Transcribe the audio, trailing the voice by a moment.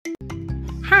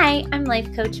Hi, I'm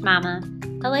Life Coach Mama,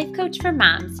 a life coach for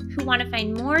moms who want to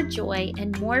find more joy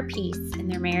and more peace in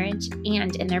their marriage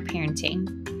and in their parenting.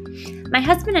 My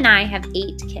husband and I have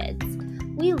 8 kids.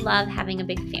 We love having a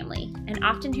big family and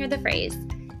often hear the phrase,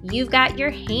 "You've got your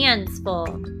hands full."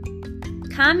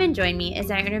 Come and join me as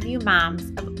I interview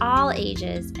moms of all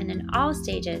ages and in all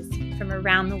stages from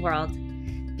around the world.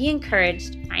 Be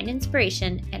encouraged, find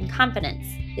inspiration, and confidence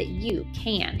that you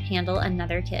can handle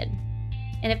another kid.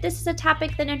 And if this is a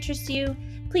topic that interests you,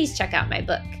 please check out my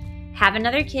book, Have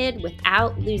Another Kid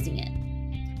Without Losing It.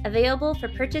 Available for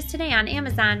purchase today on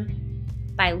Amazon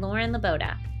by Lauren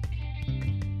Laboda.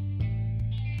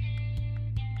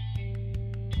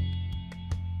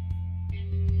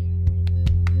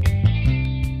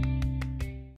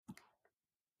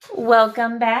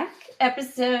 Welcome back.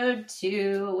 Episode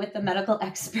 2 with the medical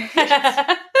expert.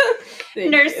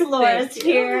 Nurse Laura's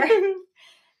here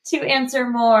to answer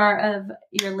more of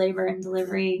your labor and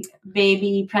delivery,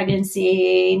 baby,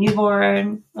 pregnancy,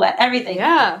 newborn, everything.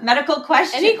 Yeah. Medical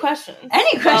questions. Any questions.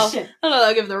 Any question. Well, I don't know if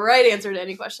I'll give the right answer to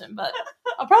any question, but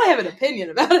I'll probably have an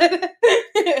opinion about it.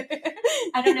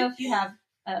 I don't know if you have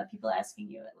people asking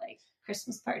you at like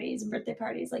Christmas parties and birthday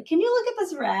parties, like, can you look at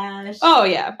this rash? Oh,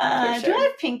 yeah. For sure. Do I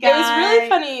have pink eye? It was really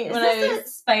funny when I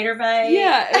was spider bite.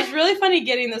 Yeah, it was really funny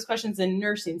getting those questions in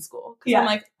nursing school. Because I'm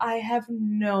like, I have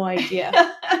no idea.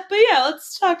 But yeah,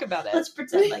 let's talk about it. Let's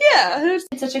pretend like You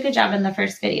did such a good job in the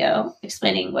first video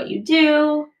explaining what you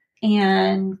do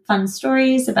and fun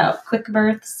stories about quick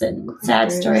births and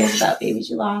sad stories about babies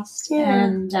you lost. Yeah.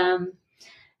 And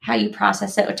how you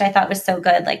process it, which I thought was so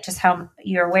good, like just how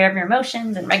you're aware of your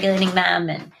emotions and regulating them.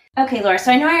 And okay, Laura,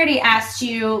 so I know I already asked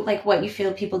you like what you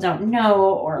feel people don't know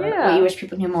or what you wish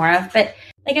people knew more of, but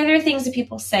like are there things that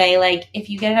people say, like if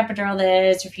you get an epidural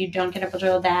this, or if you don't get an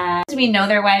epidural that? We know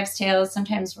their wives' tales.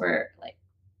 Sometimes we're like,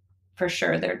 for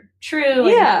sure they're true.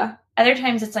 Yeah. Other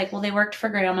times it's like, well, they worked for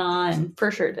grandma and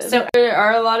for sure did. So there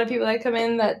are a lot of people that come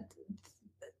in that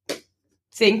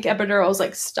think epidurals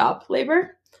like stop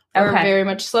labor. Or very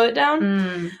much slow it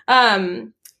down.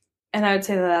 And I would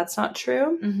say that that's not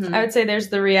true. Mm-hmm. I would say there's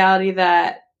the reality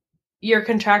that your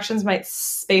contractions might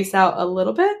space out a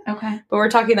little bit. Okay. But we're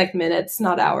talking like minutes,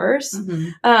 not hours.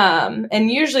 Mm-hmm.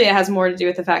 And usually it has more to do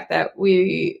with the fact that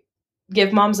we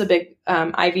give moms a big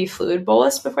IV fluid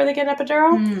bolus before they get an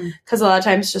epidural. Because a lot of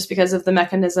times just because of the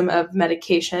mechanism of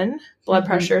medication, blood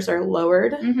pressures are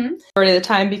lowered. Majority of the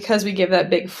time because we give that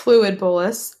big fluid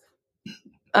bolus,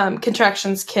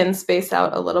 contractions can space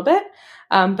out a little bit.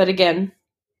 But again,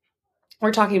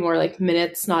 we're talking more like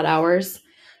minutes, not hours.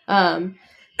 A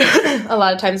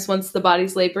lot of times once the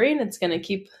body's laboring, it's going to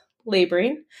keep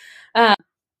laboring.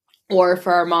 Or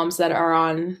for our moms that are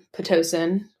on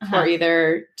Pitocin, for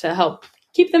either to help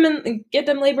keep them in, get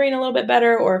them laboring a little bit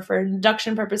better, or for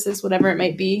induction purposes, whatever it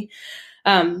might be.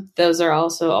 Those are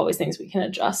also always things we can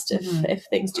adjust if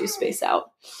things do space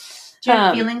out. Do you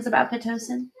have feelings about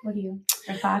Pitocin? What are your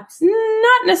thoughts?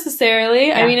 Not necessarily.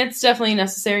 Yeah. I mean, it's definitely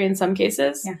necessary in some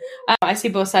cases. Yeah. I see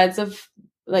both sides of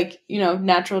like,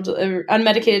 natural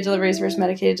unmedicated deliveries versus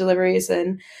medicated deliveries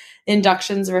and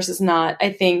inductions versus not.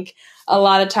 I think a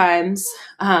lot of times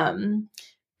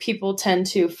people tend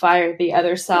to fire the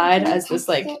other side as this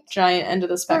like giant end of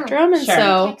the spectrum. And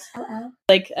so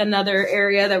like another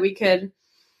area that we could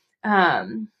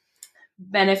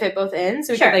benefit both ends,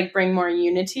 so we could like bring more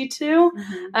unity to.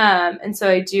 And so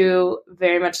I do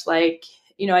very much like,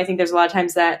 I think there's a lot of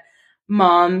times that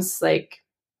moms like,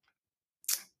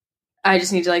 I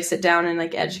just need to like sit down and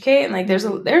like educate, and like there's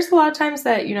a lot of times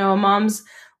that a mom's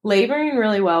laboring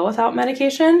really well without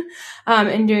medication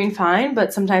and doing fine,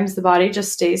 but sometimes the body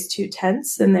just stays too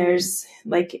tense, and there's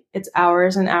like it's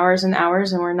hours and hours and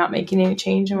hours, and we're not making any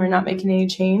change,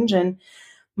 and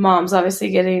mom's obviously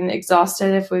getting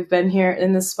exhausted if we've been here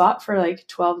in this spot for like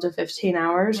 12 to 15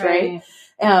 hours, right?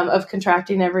 Of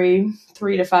contracting every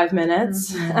 3 to 5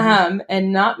 minutes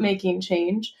and not making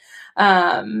change.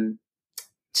 Sometimes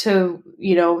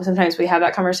we have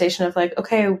that conversation of like,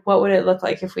 okay, what would it look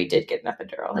like if we did get an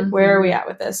epidural? Like, where are we at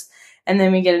with this? And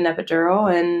then we get an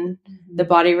epidural and the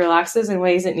body relaxes in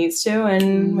ways it needs to,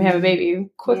 and we have a baby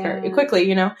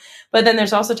quickly, But then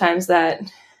there's also times that,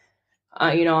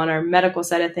 on our medical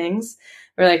side of things,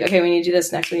 we're like, okay, we need to do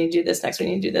this next. We need to do this next. We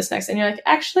need to do this next. And you're like,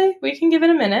 actually, we can give it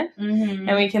a minute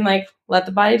and we can like let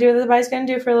the body do what the body's going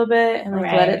to do for a little bit and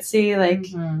like let it see like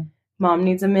mom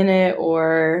needs a minute,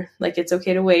 or like it's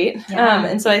okay to wait.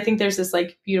 And so I think there's this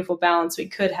like beautiful balance we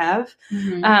could have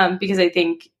because I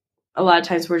think a lot of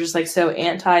times we're just like so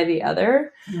anti the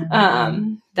other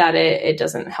that it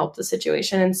doesn't help the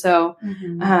situation. And so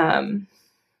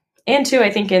and two, I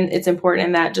think it's important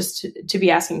in that just to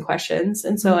be asking questions.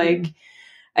 And so like,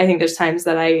 I think there's times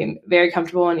that I'm very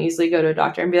comfortable and easily go to a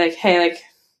doctor and be like, hey, like,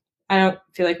 I don't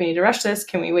feel like we need to rush this.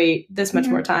 Can we wait this much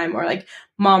more time? Or like,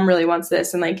 mom really wants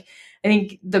this. And like, I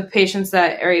think the patients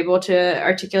that are able to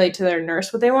articulate to their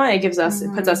nurse what they want, it puts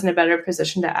us in a better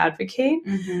position to advocate.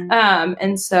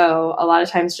 And so a lot of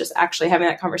times just actually having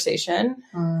that conversation,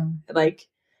 like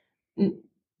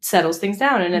settles things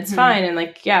down and it's fine. And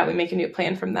like, yeah, we make a new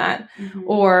plan from that.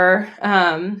 Or,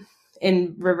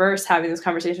 in reverse, having this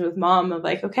conversation with mom of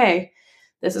like, okay,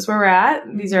 this is where we're at.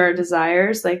 These are our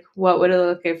desires. Like, what would it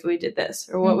look like if we did this?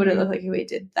 Or what would it look like if we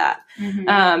did that?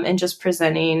 And just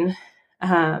presenting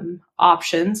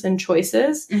options and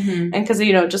choices. And because,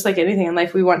 you know, just like anything in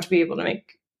life, we want to be able to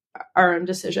make our own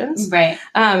decisions. Right.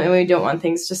 And we don't want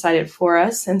things decided for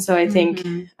us. And so I think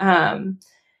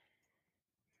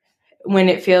when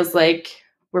it feels like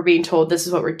we're being told this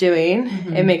is what we're doing,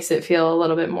 it makes it feel a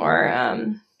little bit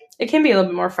more, it can be a little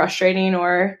bit more frustrating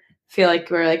or feel like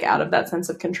we're like out of that sense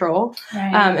of control.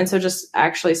 Right. And so just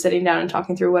actually sitting down and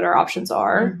talking through what our options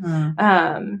are,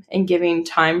 and giving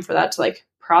time for that to like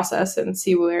process and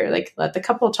see where, like, let the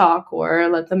couple talk or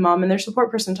let the mom and their support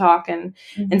person talk and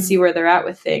see where they're at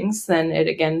with things. Then it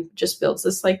again just builds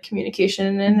this like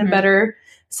communication and a better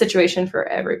situation for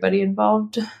everybody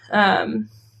involved.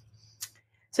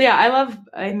 So yeah,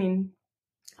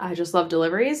 I just love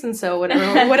deliveries. And so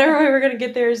whatever way we're going to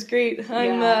get there is great.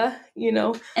 You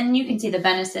know. And you can see the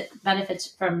benefits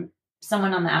from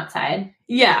someone on the outside.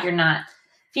 Yeah. Like you're not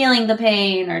feeling the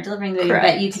pain or delivering the baby,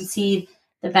 but you can see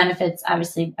the benefits.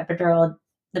 Obviously, epidural,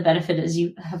 the benefit is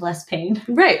you have less pain.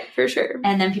 Right, for sure.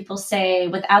 And then people say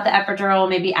without the epidural,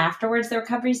 maybe afterwards the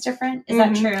recovery is different. Is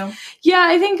that true? Yeah,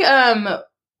 I think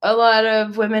a lot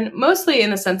of women, mostly in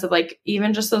the sense of like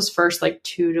even just those first like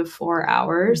 2 to 4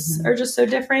 hours are just so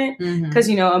different. Because,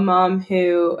 you know, a mom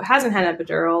who hasn't had an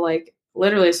epidural, like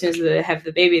literally as soon as they have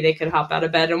the baby, they could hop out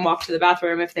of bed and walk to the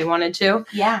bathroom if they wanted to.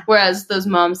 Yeah. Whereas those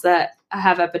moms that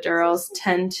have epidurals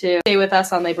tend to stay with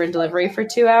us on labor and delivery for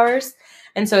 2 hours.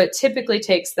 And so it typically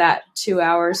takes that 2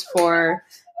 hours for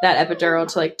that epidural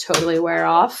to like totally wear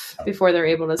off before they're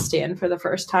able to stand for the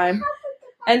first time.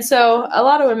 And so a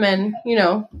lot of women, you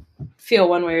know, feel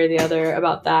one way or the other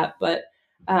about that, but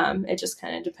it just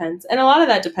kind of depends. And a lot of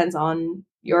that depends on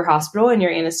your hospital and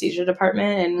your anesthesia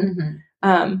department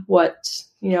and what,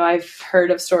 you know, I've heard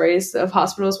of stories of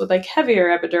hospitals with like heavier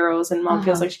epidurals and mom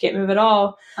feels like she can't move at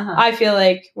all. I feel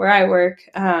like where I work,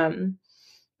 our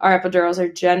epidurals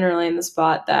are generally in the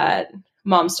spot that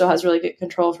mom still has really good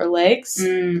control for legs,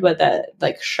 but that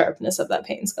like sharpness of that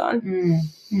pain's gone.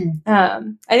 I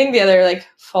think the other like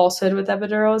falsehood with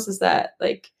epidurals is that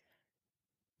like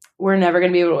we're never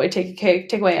going to be able to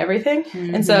take away everything.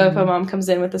 And so if a mom comes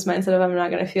in with this mindset of I'm not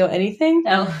going to feel anything,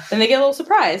 then they get a little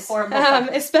surprised,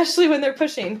 especially when they're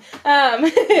pushing.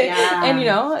 And you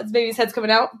know, as baby's head's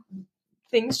coming out,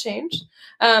 things change.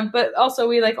 But also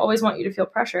we like always want you to feel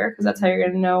pressure because that's how you're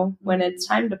going to know when it's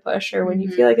time to push or when you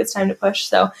feel like it's time to push.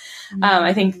 So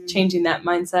I think changing that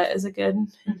mindset is a good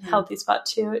healthy spot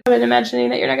too. And imagining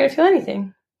that you're not going to feel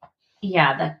anything.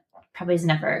 Yeah, that probably is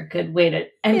never a good way to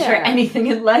enter anything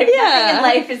in life. Nothing in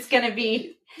life is going to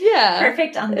be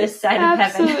perfect on this side of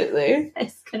heaven. Absolutely.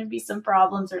 It's going to be some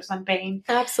problems or some pain.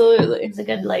 Absolutely. It's a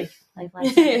good life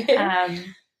lesson.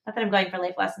 Not that I'm going for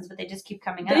life lessons, but they just keep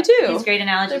coming up. They do. These great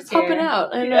analogies. They're popping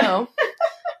out. I know.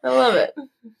 I love it.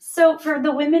 So for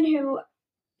the women who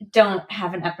don't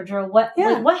have an epidural, what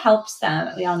helps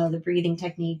them? We all know the breathing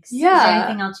techniques. Yeah. Is there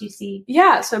anything else you see?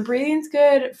 Yeah. So breathing's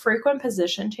good. Frequent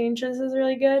position changes is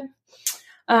really good.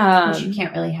 Which you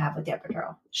can't really have with the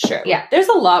epidural. Sure. Yeah. There's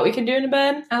a lot we can do in a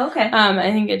bed. Oh, okay.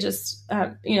 I think it just,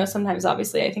 you know, sometimes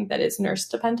obviously I think that it's nurse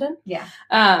dependent. Yeah.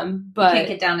 But you can't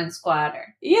get down and squat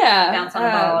or bounce on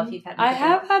a ball if you've had an epidural. I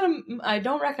have had I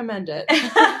don't recommend it.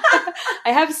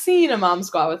 I have seen a mom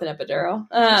squat with an epidural.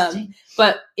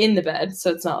 But in the bed.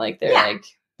 So it's not like they're like,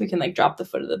 we can like drop the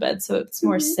foot of the bed. So it's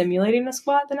more simulating a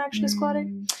squat than actually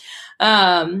squatting.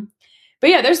 But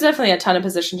yeah, there's definitely a ton of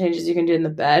position changes you can do in the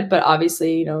bed, but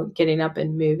obviously, you know, getting up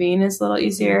and moving is a little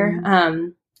easier.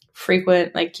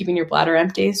 Frequent, like keeping your bladder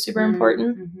empty is super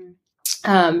important.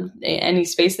 Any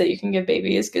space that you can give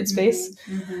baby is good space.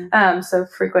 So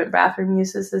frequent bathroom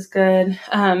uses is good.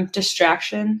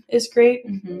 Distraction is great,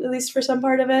 at least for some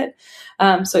part of it.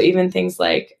 So even things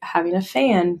like having a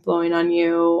fan blowing on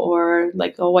you or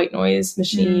like a white noise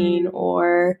machine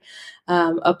or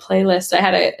a playlist.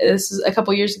 This was a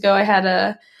couple years ago. I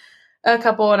had a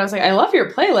couple, and I was like, I love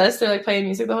your playlist. They're like playing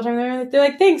music the whole time. They're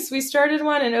like, thanks. We started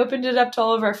one and opened it up to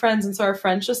all of our friends, and so our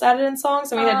friends just added in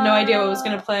songs, and we had no idea what was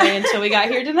going to play until we got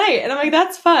here tonight. And I'm like,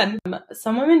 that's fun.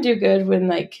 Some women do good when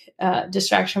like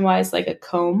distraction wise, like a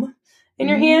comb in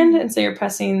your hand, and so you're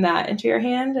pressing that into your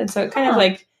hand, and so it kind of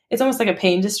like it's almost like a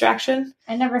pain distraction.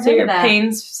 I never heard so your of that.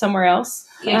 pain's somewhere else.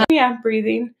 Yeah,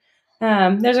 breathing.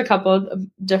 There's a couple of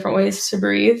different ways to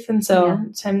breathe, and so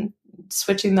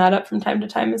switching that up from time to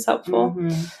time is helpful.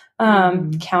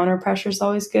 Counter pressure is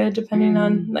always good, depending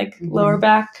on like lower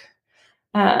back.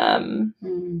 Yeah,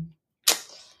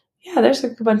 there's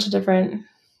like a bunch of different,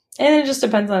 and it just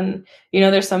depends on,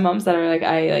 there's some moms that are like,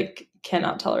 I like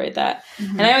cannot tolerate that.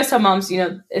 And I always tell moms,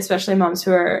 especially moms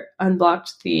who are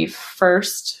unblocked, the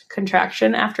first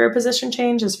contraction after a position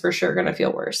change is for sure going to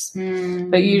feel worse.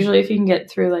 But usually if you can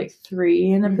get through like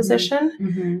 3 in a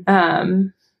position,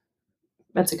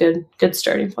 that's a good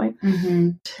starting point.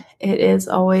 It is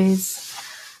always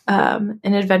an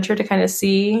adventure to kind of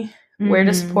see where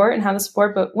to support and how to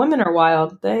support, but women are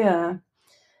wild. They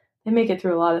make it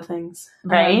through a lot of things,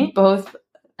 right? Both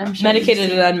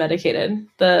medicated and unmedicated.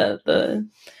 The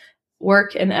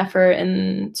work and effort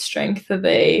and strength that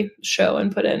they show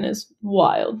and put in is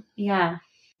wild. Yeah.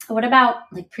 What about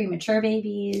like premature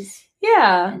babies?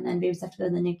 Yeah. And then babies have to go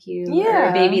to the NICU. Yeah. Or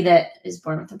a baby that is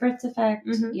born with a birth defect.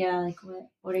 Yeah. Like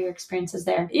what are your experiences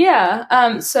there?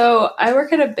 Yeah. So I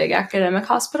work at a big academic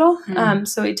hospital.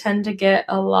 So we tend to get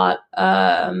a lot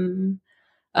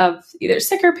of either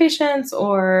sicker patients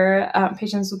or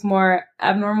patients with more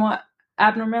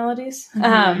abnormalities.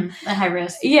 A high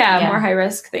risk. Yeah, more high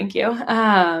risk. Thank you.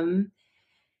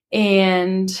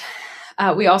 And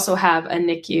we also have a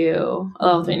NICU, a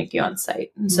level 3 NICU on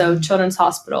site. And so Children's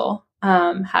Hospital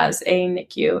has a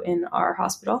NICU in our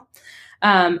hospital.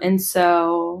 And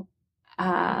so,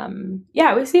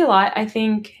 we see a lot. I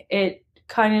think it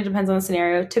kind of depends on the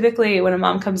scenario. Typically, when a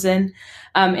mom comes in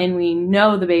and we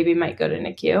know the baby might go to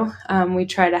NICU, we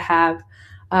try to have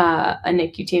a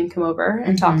NICU team come over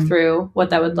and talk through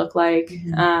what that would look like.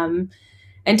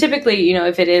 And typically,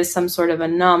 if it is some sort of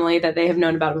anomaly that they have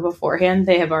known about beforehand,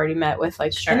 they have already met with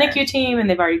like the NICU team and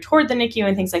they've already toured the NICU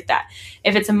and things like that.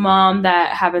 If it's a mom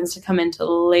that happens to come into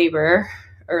labor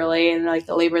early and like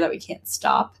the labor that we can't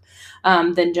stop,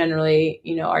 then generally,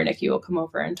 our NICU will come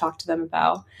over and talk to them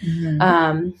about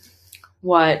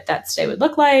what that stay would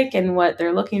look like and what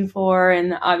they're looking for.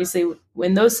 And obviously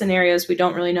in those scenarios, we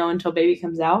don't really know until baby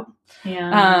comes out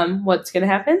what's going to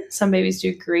happen. Some babies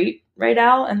do great right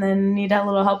out and then need that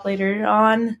little help later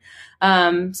on.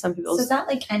 Some people. So is that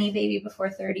like any baby before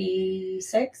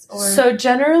 36? Or? So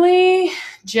generally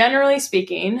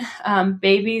speaking,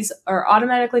 babies are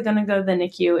automatically going to go to the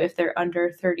NICU if they're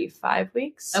under 35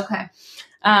 weeks. Okay.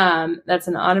 That's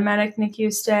an automatic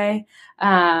NICU stay.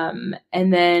 And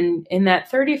then in that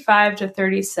 35 to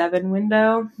 37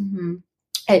 window,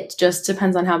 it just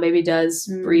depends on how baby does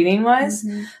breathing wise.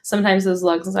 Sometimes those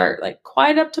lungs are like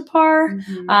quite up to par.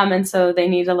 And so they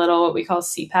need a little, what we call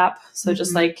CPAP. So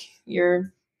just like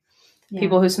your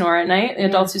people who snore at night,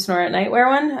 adults who snore at night wear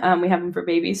one. We have them for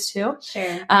babies too.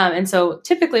 Sure. And so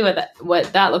typically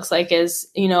what that looks like is,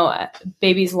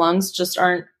 babies' lungs just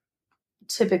aren't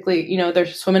typically, they're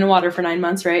swimming in water for 9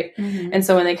 months, right? And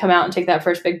so when they come out and take that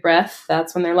first big breath,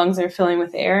 that's when their lungs are filling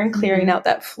with air and clearing out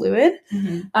that fluid.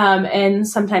 And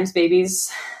sometimes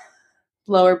babies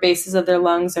lower bases of their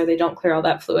lungs or they don't clear all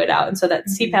that fluid out. And so that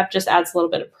CPAP just adds a little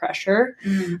bit of pressure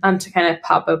to kind of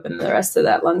pop open the rest of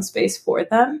that lung space for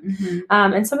them.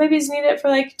 And some babies need it for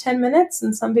like 10 minutes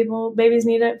and some babies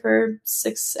need it for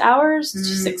 6 hours,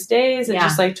 6 days. It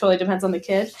just like totally depends on the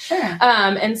kid. Sure.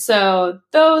 And so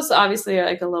those obviously are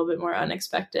like a little bit more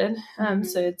unexpected.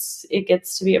 So it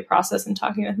gets to be a process and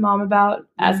talking with mom about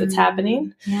as it's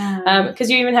happening. Because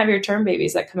you even have your term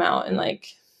babies that come out and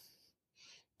like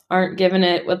aren't given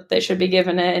it what they should be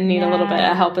given it and need a little bit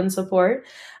of help and support.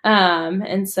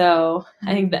 And so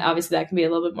I think that obviously that can be a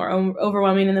little bit more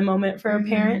overwhelming in the moment for a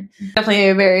parent. Definitely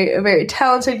a very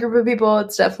talented group of people.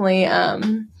 It's definitely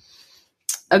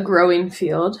a growing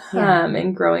field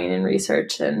and growing in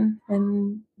research and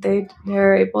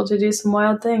they're able to do some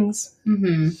wild things.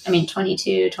 I mean,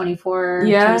 22, 24,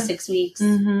 26 weeks.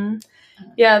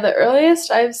 Yeah, the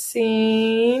earliest I've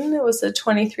seen was a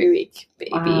 23-week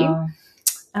baby. Wow.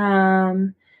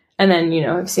 And then,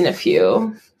 I've seen a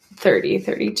few 30,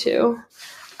 32.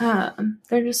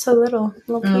 They're just so little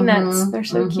peanuts. They're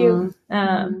so cute.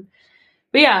 But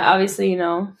yeah, obviously,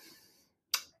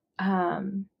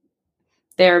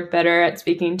 they're better at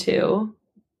speaking to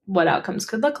what outcomes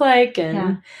could look like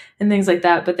and things like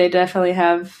that. But they definitely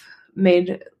have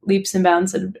made leaps and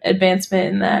bounds of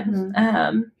advancement in that,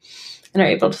 and are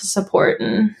able to support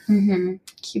and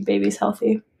keep babies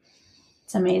healthy.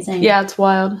 It's amazing. Yeah, it's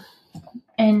wild.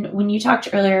 And when you talked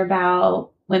earlier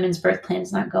about women's birth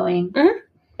plans not going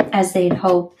as they'd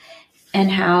hope, and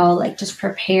how like just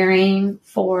preparing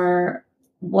for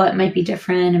what might be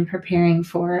different and preparing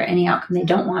for any outcome they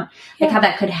don't want, like how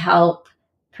that could help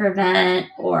prevent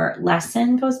or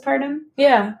lessen postpartum.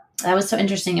 Yeah. That was so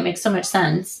interesting. It makes so much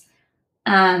sense.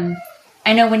 I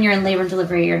know when you're in labor and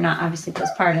delivery, you're not obviously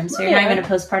postpartum, so you're not even a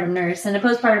postpartum nurse. And a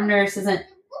postpartum nurse isn't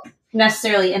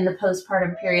necessarily in the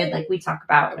postpartum period like we talk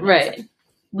about. Right. Like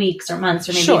weeks or months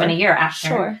or maybe even a year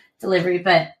after delivery.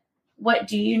 But what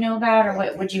do you know about, or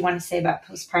what would you want to say about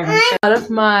postpartum? A lot of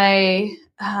my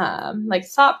like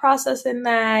thought process in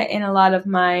that, and a lot of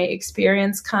my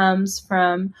experience comes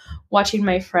from watching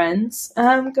my friends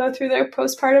go through their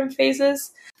postpartum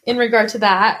phases. In regard to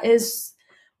that is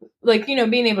like, you know,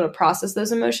 being able to process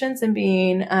those emotions and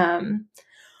being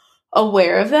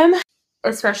aware of them,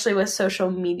 especially with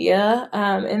social media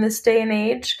in this day and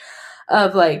age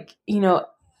of like, you know,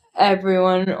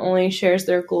 everyone only shares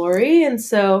their glory. And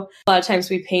so a lot of times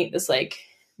we paint this like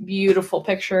beautiful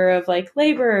picture of like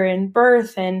labor and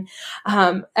birth and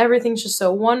everything's just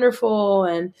so wonderful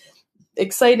and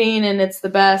exciting and it's the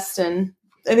best. And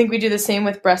I think we do the same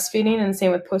with breastfeeding and the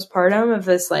same with postpartum of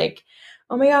this like,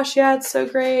 oh my gosh, yeah, it's so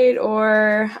great.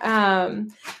 Or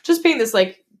just being this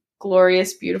like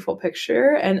glorious, beautiful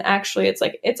picture. And actually it's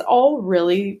like, it's all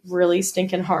really, really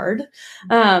stinking hard.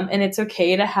 And it's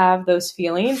okay to have those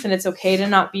feelings, and it's okay to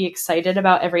not be excited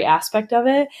about every aspect of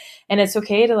it. And it's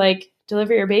okay to like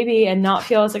deliver your baby and not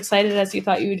feel as excited as you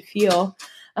thought you would feel.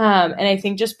 And I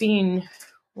think just being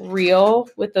real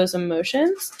with those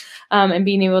emotions and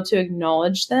being able to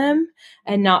acknowledge them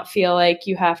and not feel like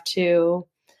you have to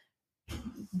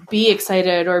be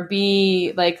excited or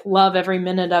be like love every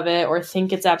minute of it or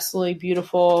think it's absolutely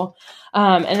beautiful.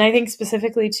 And I think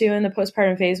specifically too in the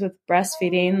postpartum phase with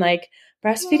breastfeeding, like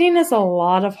breastfeeding is a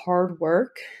lot of hard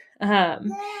work.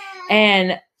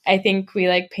 And I think we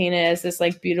like paint it as this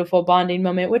like beautiful bonding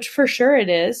moment, which for sure it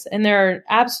is. And there are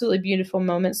absolutely beautiful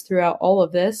moments throughout all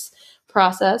of this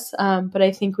process. But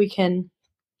I think we can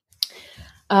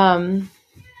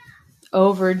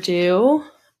overdo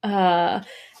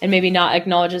and maybe not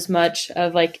acknowledge as much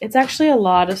of like, it's actually a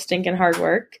lot of stinking hard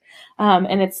work.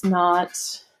 And it's not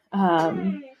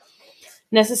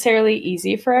necessarily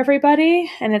easy for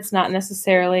everybody, and it's not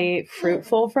necessarily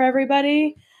fruitful for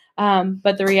everybody.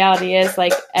 But the reality is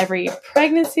like every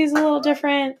pregnancy is a little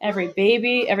different. Every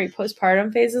baby, every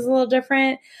postpartum phase is a little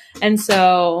different. And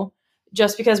so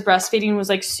just because breastfeeding was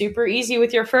like super easy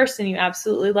with your first and you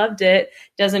absolutely loved it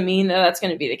doesn't mean that that's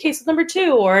going to be the case with number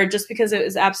two. Or just because it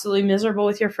was absolutely miserable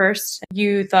with your first,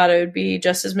 you thought it would be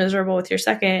just as miserable with your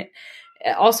second,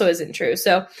 it also isn't true.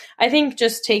 So I think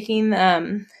just taking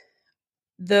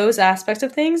those aspects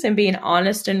of things and being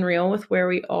honest and real with where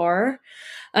we are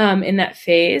in that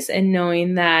phase, and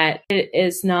knowing that it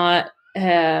is not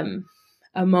a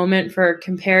moment for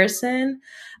comparison.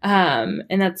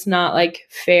 And that's not like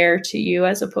fair to you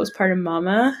as a postpartum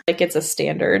mama. Like it's a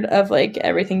standard of like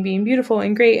everything being beautiful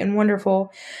and great and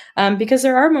wonderful. Because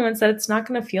there are moments that it's not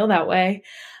going to feel that way.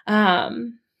 I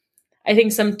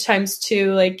think sometimes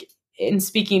too, like in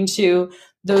speaking to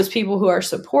those people who are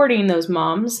supporting those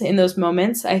moms in those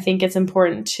moments, I think it's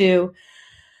important to,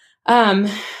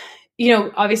 you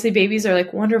know, obviously babies are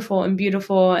like wonderful and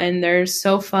beautiful and they're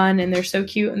so fun and they're so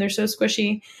cute and they're so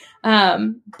squishy.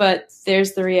 But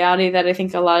there's the reality that I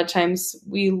think a lot of times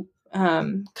we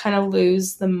kind of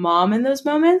lose the mom in those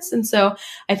moments. And so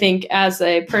I think as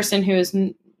a person who has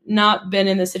not been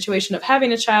in the situation of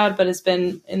having a child, but has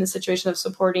been in the situation of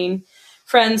supporting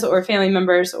friends or family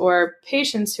members or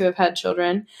patients who have had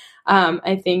children,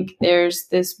 I think there's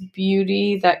this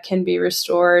beauty that can be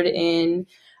restored in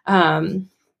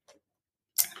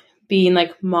being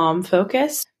like mom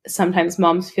focused. Sometimes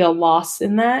moms feel lost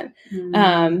in that,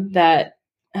 that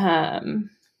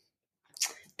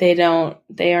they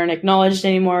aren't acknowledged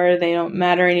anymore. They don't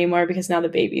matter anymore because now the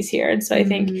baby's here. And so I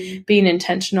think being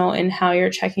intentional in how you're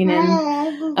checking in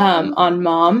on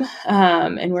mom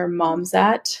and where mom's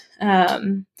at.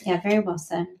 Yeah, very well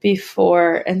said.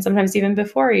 Before, and sometimes even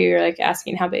before you're like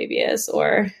asking how baby is,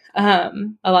 or a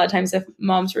lot of times if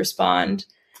moms respond,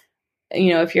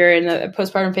 you know, if you're in the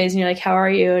postpartum phase and you're like, how are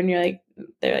you? And you're like,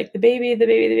 they're like, the baby.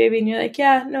 And you're like,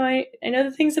 yeah, no, I know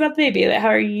the things about the baby. Like, how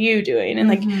are you doing? And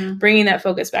like bringing that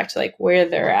focus back to like where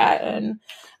they're at. And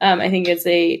I think it's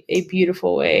a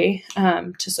beautiful way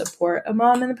to support a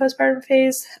mom in the postpartum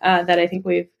phase that I think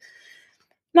we've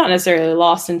not necessarily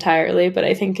lost entirely, but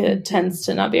I think it tends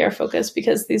to not be our focus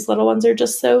because these little ones are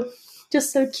just so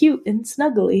cute and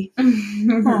snuggly.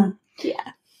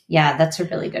 Yeah. Yeah, that's a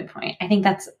really good point. I think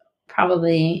that's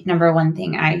probably number one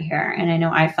thing I hear. And I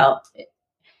know I felt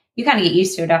you kind of get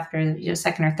used to it after your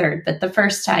second or third, but the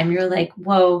first time you're like,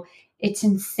 whoa, it's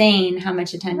insane how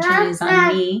much attention is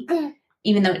on me,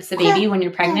 even though it's the baby when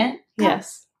you're pregnant.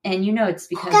 Yes. And it's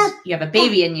because you have a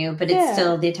baby in you, but it's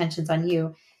still the attention's on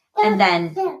you. And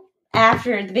then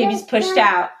after the baby's pushed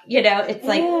out, it's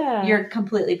like you're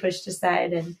completely pushed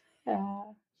aside. And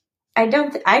I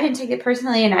didn't take it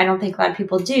personally, and I don't think a lot of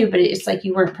people do, but it's like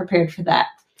you weren't prepared for that.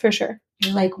 For sure.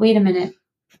 You're like, wait a minute,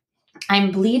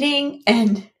 I'm bleeding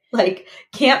and like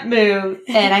can't move,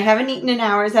 and I haven't eaten in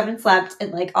hours, haven't slept,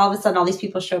 and like all of a sudden all these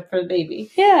people show up for the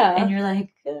baby. Yeah. And you're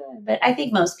like, but I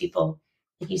think most people,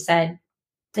 like you said,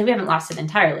 we haven't lost it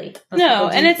entirely. No,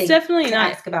 and it's definitely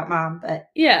not ask about mom, but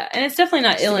and it's definitely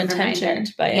not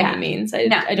ill-intentioned by any means. I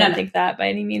don't think that by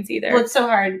any means either. Well, it's so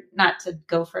hard not to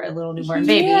go for a little newborn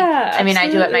baby. Yeah, I mean, I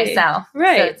do it myself,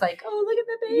 right? So it's like, oh, look at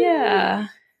the baby.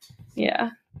 Yeah.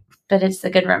 But it's a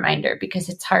good reminder because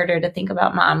it's harder to think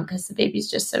about mom because the baby's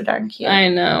just so darn cute. I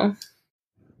know.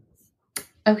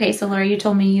 Okay, so Laura, you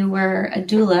told me you were a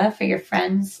doula for your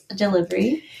friend's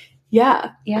delivery.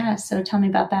 Yeah. Yeah, so tell me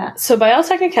about that. So by all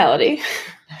technicality,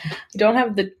 I don't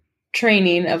have the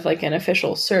training of like an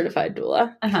official certified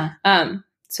doula.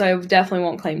 So I definitely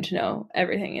won't claim to know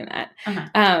everything in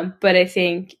that. But I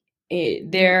think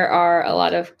there are a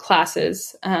lot of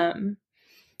classes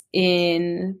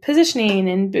in positioning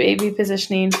and baby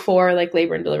positioning for like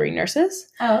labor and delivery nurses.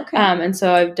 Oh, okay. And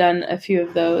so I've done a few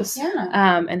of those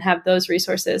and have those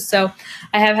resources. So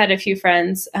I have had a few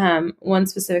friends, one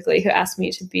specifically who asked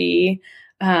me to be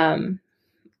kind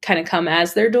of come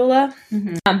as their doula.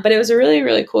 But it was a really,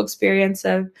 really cool experience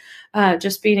of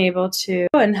just being able to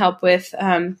and help with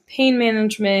pain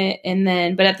management, and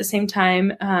then, but at the same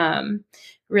time,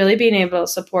 really being able to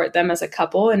support them as a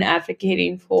couple and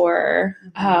advocating for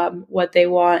what they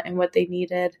want and what they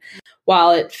needed.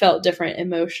 While it felt different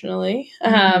emotionally,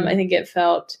 I think it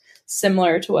felt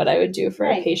similar to what I would do for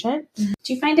a patient.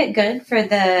 Do you find it good for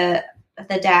the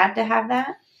dad to have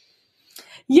that?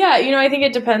 Yeah, I think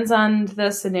it depends on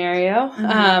the scenario.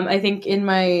 I think in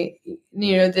my,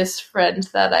 this friend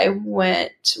that I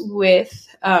went with,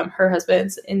 her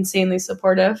husband's insanely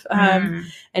supportive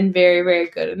and very, very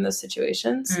good in those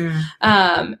situations.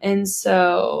 And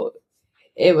so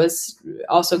it was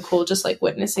also cool just like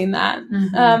witnessing that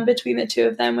between the two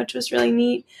of them, which was really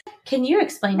neat. Can you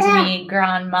explain to me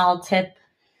Grand Mal Tip?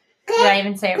 Did I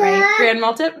even say it right? Grand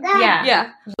Mal Tip? Yeah.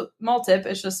 Yeah. So Mal Tip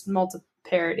is just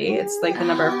multiparity. It's like the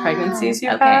number of pregnancies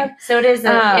you've had. So it is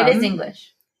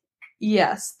English.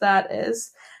 Yes, that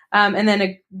is. And then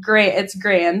it's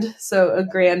grand. So a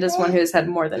grand is one who has had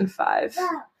more than 5.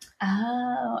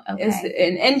 Oh,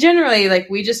 okay. And generally, like,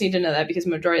 we just need to know that because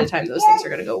majority of the time those things are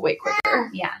going to go way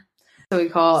quicker. Yeah. So we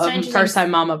call a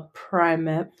first-time mom a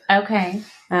primip. Okay.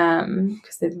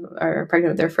 Because they are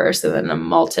pregnant with their first, and then a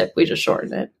multip, we just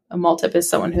shorten it. A multip is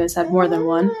someone who has had more than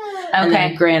one. Okay. And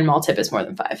then a grand multip is more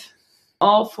than 5.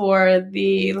 All for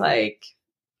the, like,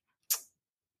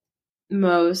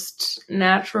 most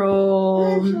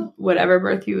natural whatever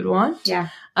birth you would want. Yeah.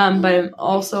 But I'm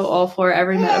also all for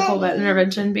every medical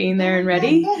intervention being there and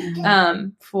ready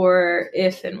for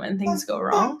if and when things go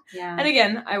wrong. Yeah. And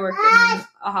again, I work in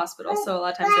a hospital, so a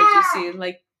lot of times I do see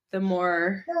like the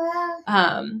more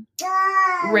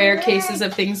rare cases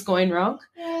of things going wrong.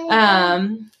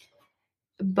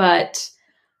 But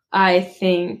I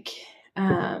think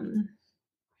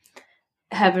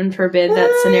heaven forbid that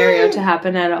scenario to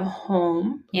happen at a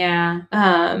home. Yeah.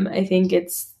 I think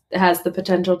it has the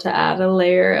potential to add a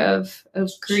layer of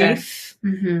grief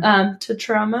to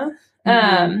trauma.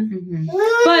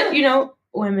 But,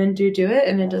 women do it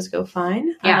and it does go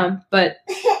fine. Yeah. But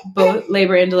both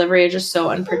labor and delivery are just so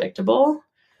unpredictable.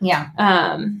 Yeah.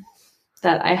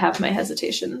 That I have my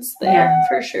hesitations there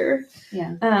for sure.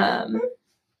 Yeah.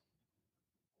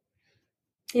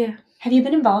 Yeah. Have you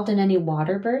been involved in any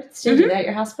water births? Did you do that at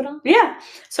your hospital? Yeah.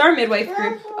 So our midwife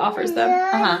group offers them.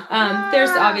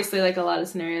 There's obviously like a lot of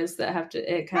scenarios that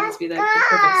it kind of be like the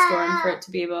perfect storm for it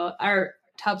to be able. Our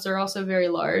tubs are also very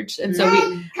large. And so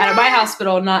at my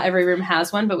hospital, not every room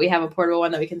has one, but we have a portable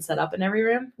one that we can set up in every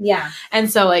room. Yeah.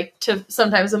 And so like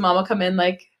sometimes a mom will come in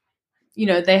like,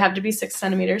 they have to be 6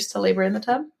 centimeters to labor in the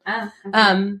tub.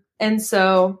 And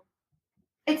so.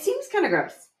 It seems kind of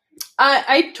gross.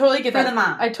 I totally get that. For the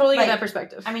mom. I totally get that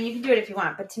perspective. I mean, you can do it if you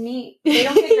want, but to me, they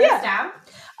don't get grossed out.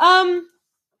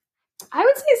 I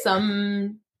would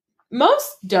say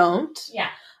most don't. Yeah.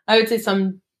 I would say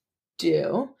some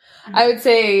do. I would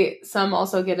say some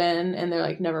also get in and they're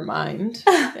like, never mind,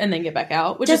 and then get back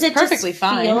out, which is perfectly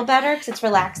fine. Feel better because it's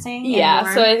relaxing?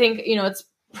 Yeah. So I think, it's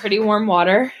pretty warm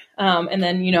water. And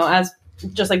then, as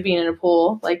just like being in a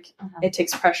pool, like it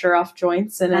takes pressure off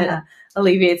joints and it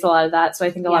alleviates a lot of that. So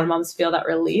I think a lot of moms feel that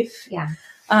relief. Yeah.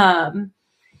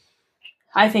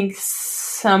 I think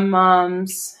some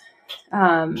moms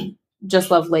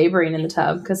just love laboring in the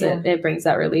tub because it brings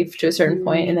that relief to a certain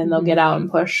point, and then they'll get out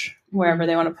and push wherever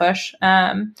they want to push.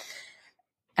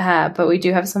 But we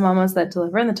do have some mamas that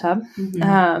deliver in the tub.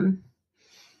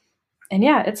 And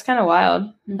yeah, it's kind of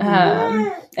wild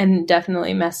and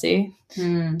definitely messy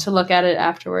to look at it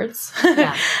afterwards.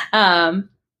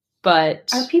 But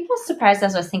are people surprised,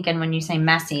 as I was thinking, when you say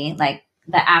messy, like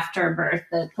the afterbirth,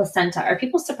 the placenta, are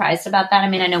people surprised about that? I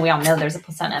mean, I know we all know there's a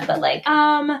placenta, but like,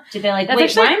 do they like,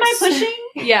 wait, why am I pushing?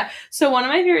 Yeah. So one of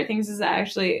my favorite things is to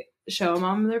actually show a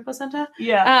mom their placenta.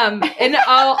 Yeah. And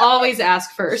I'll always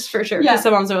ask first for sure. Because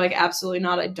some moms are like, absolutely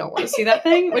not. I don't want to see that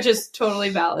thing, which is totally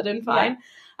valid and fine.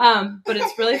 But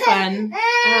it's really fun.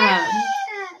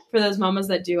 For those mamas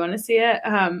that do want to see it.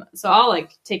 So I'll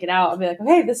like take it out. I'll be like,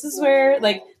 okay, this is where,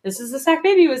 like, this is the sac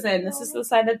baby was in. This is the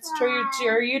side that's toward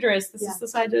your uterus. This is the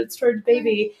side that's toward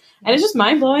baby. And it's just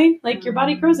mind blowing. Like your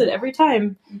body grows it every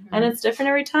time. And it's different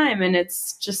every time. And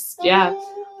it's just,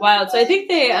 wild. So I think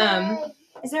they,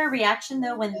 is there a reaction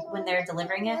though when they're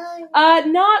delivering it?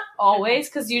 Not always.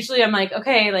 Cause usually I'm like,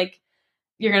 okay, like,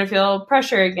 you're going to feel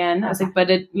pressure again. I was like,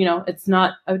 but it's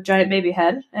not a giant baby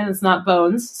head and it's not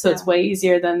bones. So it's way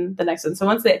easier than the next one. So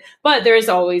but there is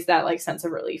always that like sense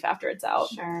of relief after it's out.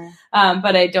 Sure.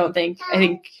 But I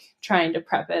think trying to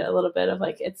prep it a little bit of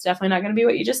like, it's definitely not going to be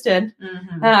what you just did.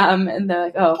 And they're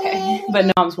like, oh, okay. But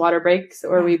no, mom's water breaks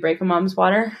or we break a mom's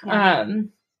water.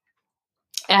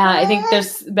 I think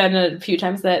there's been a few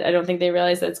times that I don't think they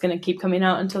realize that it's going to keep coming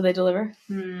out until they deliver.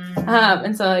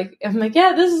 And so like, I'm like,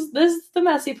 yeah, this is the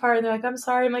messy part. And they're like, I'm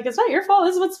sorry. I'm like, it's not your fault.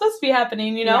 This is what's supposed to be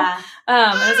happening, And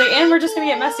I was like, and we're just going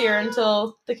to get messier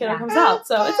until the kiddo comes out.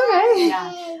 So it's okay.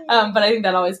 But I think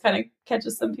that always kind of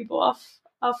catches some people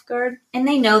off guard. And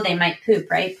they know they might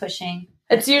poop, right? Pushing.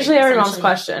 It's usually every mom's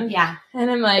question. Yeah. And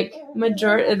I'm like,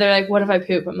 they're like, what if I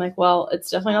poop? I'm like, well, it's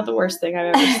definitely not the worst thing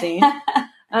I've ever seen.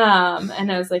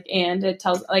 And I was like, and it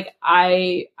tells, like,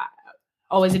 I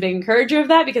always a big encourager of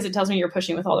that because it tells me you're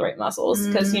pushing with all the right muscles.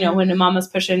 Because, when a mama's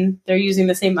pushing, they're using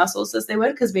the same muscles as they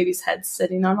would because baby's head's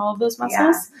sitting on all of those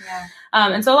muscles. Yeah.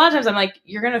 And so a lot of times I'm like,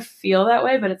 you're going to feel that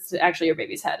way, but it's actually your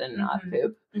baby's head and not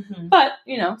poop. But,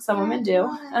 some women do.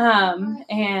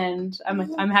 And I'm like,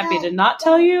 I'm happy to not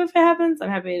tell you if it happens. I'm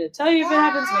happy to tell you if it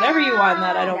happens, whatever you want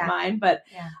that. I don't mind. But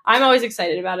I'm always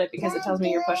excited about it because it tells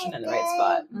me you're pushing in the right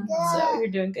spot. So you're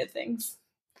doing good things.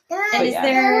 And is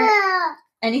there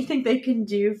anything they can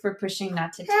do for pushing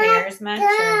not to tear as much? Or what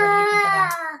do you think of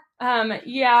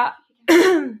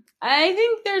that? I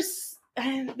think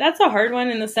that's a hard one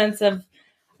in the sense of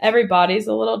every body's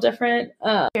a little different.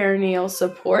 Perineal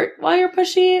support while you're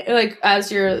pushing, like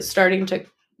as you're starting to,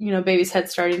 baby's head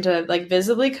starting to like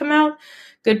visibly come out,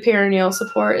 good perineal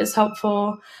support is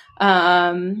helpful.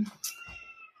 I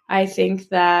think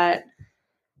that,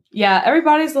 every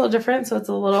body's a little different. So it's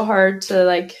a little hard to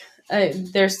like,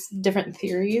 there's different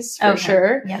theories for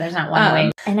sure. Yeah, there's not one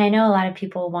way. And I know a lot of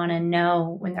people want to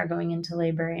know when they're going into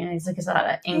labor, and it's like there's a lot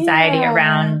of anxiety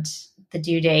around the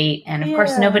due date. And of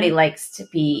course, nobody likes to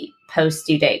be post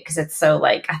due date because it's so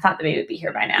like, I thought the baby would be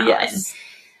here by now. Yes. And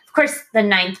of course, the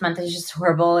 9th month is just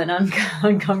horrible and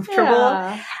uncomfortable.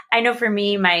 Yeah. I know for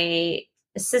me, my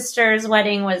sister's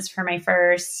wedding was for my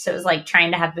first. So it was like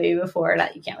trying to have the baby before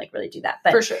that. You can't like really do that,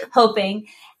 but for sure. Hoping.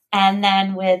 And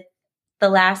then with the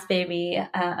last baby,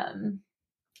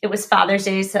 it was Father's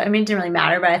Day. So, I mean, it didn't really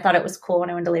matter, but I thought it was cool when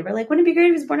I went to labor. Like, wouldn't it be great if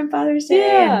he was born on Father's Day?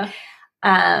 Yeah.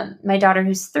 And, my daughter,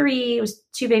 who's 3, it was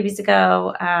 2 babies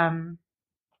ago. Her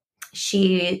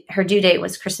due date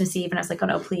was Christmas Eve. And I was like, oh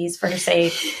no, please, for her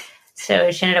sake.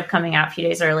 So she ended up coming out a few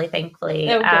days early, thankfully.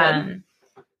 Oh, good.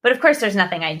 But of course, there's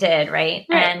nothing I did, right?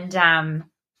 And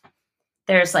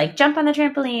there's like jump on the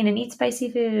trampoline and eat spicy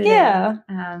food. Yeah.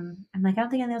 And, I'm like, I don't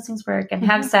think any of those things work. And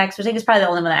have sex, which I think is probably the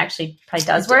only one that actually probably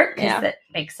does work because it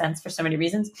makes sense for so many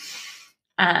reasons.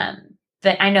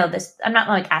 But I know this, I'm not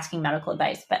like asking medical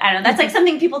advice, but I don't know. That's like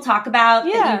something people talk about.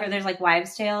 Yeah. You hear there's like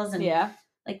wives' tales. And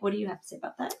like, what do you have to say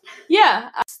about that? Yeah.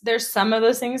 There's some of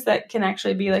those things that can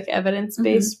actually be like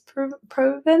evidence-based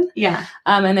proven. Yeah.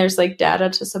 And there's like data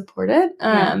to support it.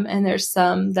 And there's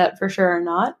some that for sure are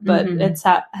not, but it's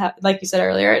like you said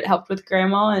earlier, it helped with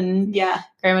grandma and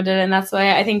grandma did it. And that's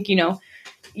why I think,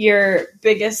 your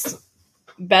biggest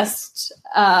best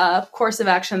course of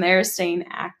action there is staying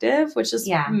active, which is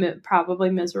probably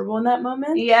miserable in that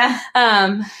moment. Yeah.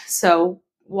 So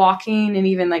walking and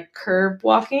even like curb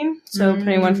walking. So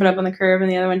putting one foot up on the curb and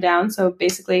the other one down. So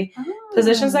basically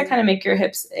positions that kind of make your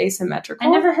hips asymmetrical.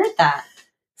 I never heard that.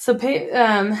 So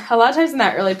a lot of times in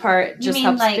that early part just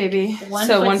helps like baby.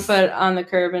 One foot on the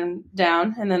curb and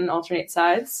down and then alternate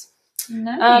sides.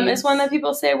 Nice. Is one that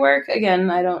people say work. Again,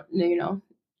 I don't,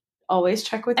 always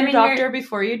check with your doctor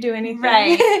before you do anything.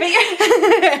 Right.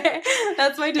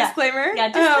 That's my disclaimer. Yeah,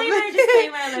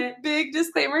 disclaimer alert. Big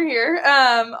disclaimer here.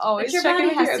 Always your checking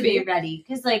body with has your to be ready.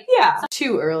 Because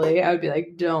too early, I would be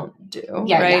like, don't do.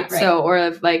 Yeah, right? Yeah, right. So, or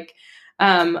if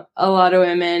a lot of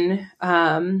women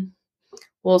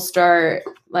will start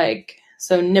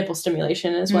nipple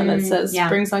stimulation is one that says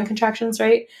brings on contractions,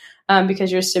 right?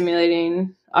 Because you're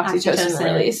stimulating oxytocin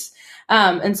release.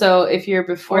 And so if you're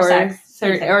before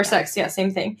sex,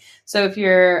 same thing. So if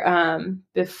you're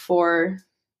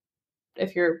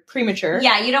if you're premature,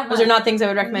 you don't. Those are not things I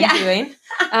would recommend doing,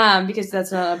 because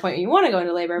that's not a point when you want to go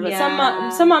into labor.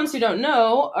 But some moms who don't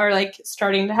know are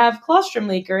starting to have colostrum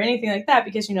leak or anything like that,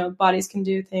 because bodies can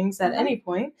do things at any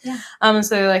point. Yeah. And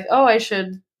so they're like, oh, I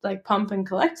should pump and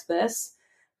collect this.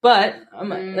 But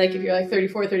if you're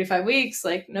 34, 35 weeks,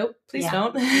 nope, please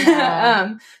don't.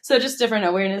 Yeah. So just different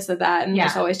awareness of that, and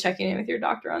just always checking in with your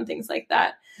doctor on things like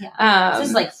that. Yeah.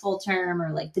 This is full term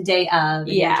or the day of. And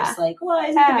you're just why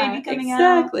isn't the baby coming out?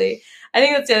 Exactly. I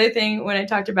think that's the other thing when I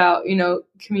talked about,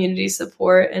 community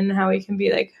support and how we can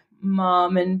be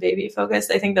mom and baby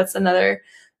focused. I think that's another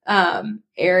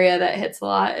area that hits a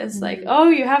lot is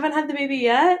oh, you haven't had the baby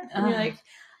yet? And you're like,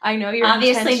 I know your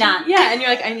obviously intention. not. Yeah, and you're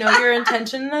I know your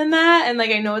intention in that, and I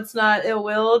know it's not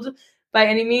ill-willed by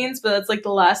any means, but that's the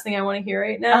last thing I want to hear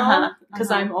right now,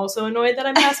 because I'm also annoyed that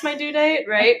I'm past my due date,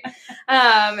 right?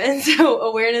 And so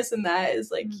awareness in that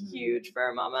is huge for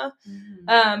a mama.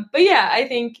 But yeah, I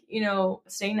think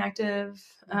staying active.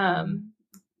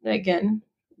 Again,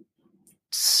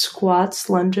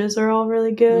 squats, lunges are all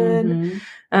really good.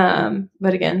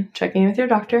 But again, checking in with your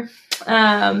doctor.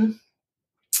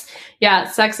 Yeah,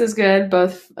 sex is good.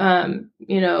 Both,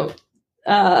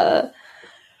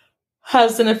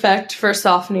 has an effect for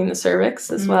softening the cervix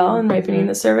as well and ripening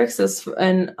the cervix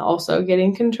and also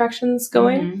getting contractions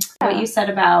going. What you said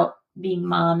about being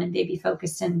mom and baby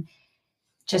focused and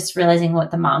just realizing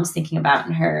what the mom's thinking about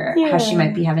in her, how she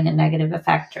might be having a negative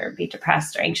effect or be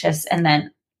depressed or anxious. And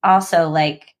then also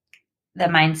the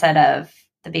mindset of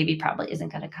the baby probably isn't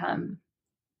going to come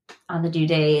on the due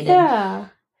date. And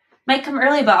might come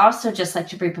early, but also just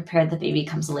to be prepared the baby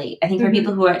comes late. I think for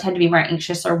people who tend to be more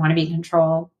anxious or want to be in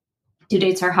control, due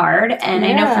dates are hard. And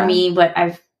I know for me, what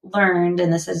I've learned,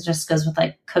 and this just goes with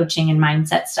coaching and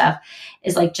mindset stuff,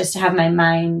 is just to have my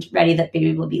mind ready that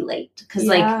baby will be late. Because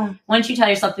once you tell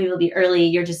yourself baby will be early,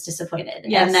 you're just disappointed.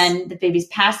 And then the baby's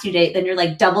past due date, then you're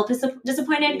double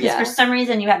disappointed because for some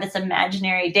reason you have this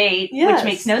imaginary date, which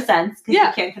makes no sense because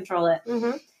you can't control it.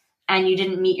 And you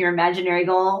didn't meet your imaginary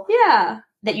goal.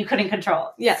 That you couldn't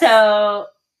control. So,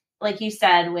 like you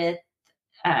said, with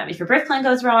if your birth plan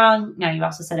goes wrong, now you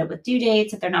also said it with due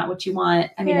dates, if they're not what you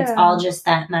want. I mean, it's all just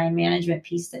that mind management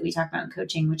piece that we talk about in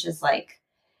coaching, which is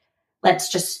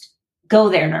let's just go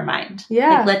there in our mind.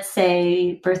 Let's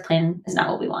say birth plan is not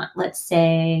what we want. Let's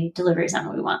say delivery is not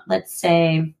what we want. Let's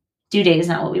say due date is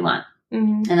not what we want.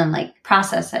 And then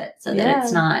process it so that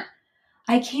it's not,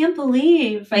 I can't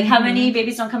believe how many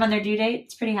babies don't come on their due date.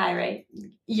 It's pretty high, right?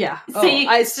 Yeah. So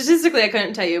statistically, I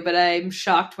couldn't tell you, but I'm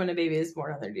shocked when a baby is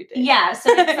born on their due date. Yeah. So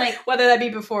it's whether that be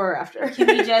before or after. Can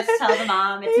we just tell the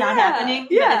mom it's not happening?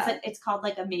 Yeah. But it's called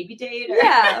a maybe date. Or...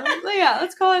 Yeah.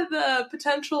 Let's call it the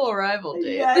potential arrival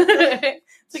date.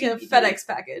 It's a FedEx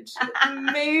package. It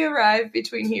may arrive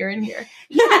between here and here.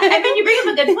 I mean, you bring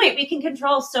up a good point. We can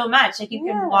control so much. You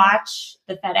can watch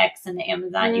the FedEx and the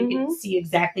Amazon. You can see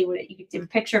exactly you can take a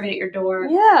picture of it at your door.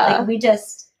 Yeah. We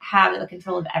just have the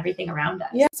control of everything around us.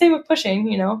 Yeah. Same with pushing,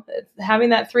 having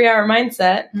that 3-hour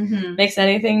mindset makes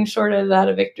anything short of that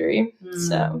a victory.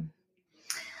 So.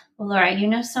 Well, Laura, you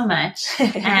know so much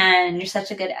and you're such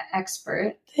a good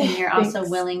expert and you're also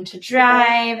willing to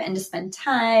drive and to spend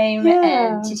time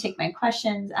and to take my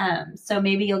questions. So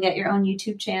maybe you'll get your own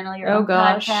YouTube channel, your own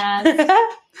podcast,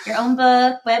 your own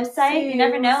book, website. You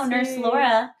never know. Nurse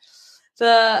Laura.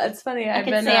 It's funny. I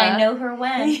could say I know her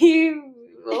when.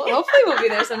 Well, hopefully we'll be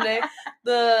there someday.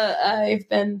 I've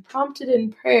been prompted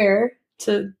in prayer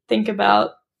to think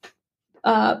about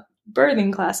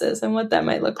birthing classes and what that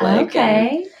might look like.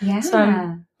 Okay. So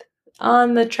I'm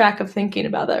on the track of thinking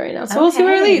about that right now. So we'll see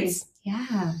where it leads.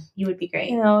 Yeah, you would be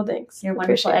great. Oh, thanks. You're a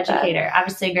wonderful educator. That.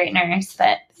 Obviously a great nurse,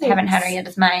 but I haven't had her yet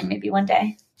as mine. Maybe one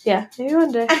day. Yeah, maybe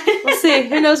one day. We'll see.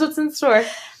 Who knows what's in store?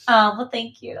 Well,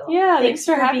 thank you. Yeah, thanks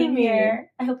for having me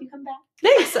here. I hope you come back.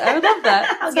 Thanks. I would love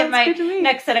that. I'll get my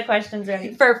next set of questions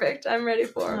ready. Perfect. I'm ready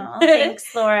for them.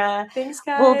 Thanks, Laura. Thanks,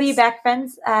 guys. We'll be back,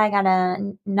 friends. I got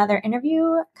another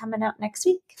interview coming out next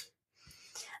week.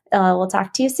 We'll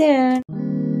talk to you soon.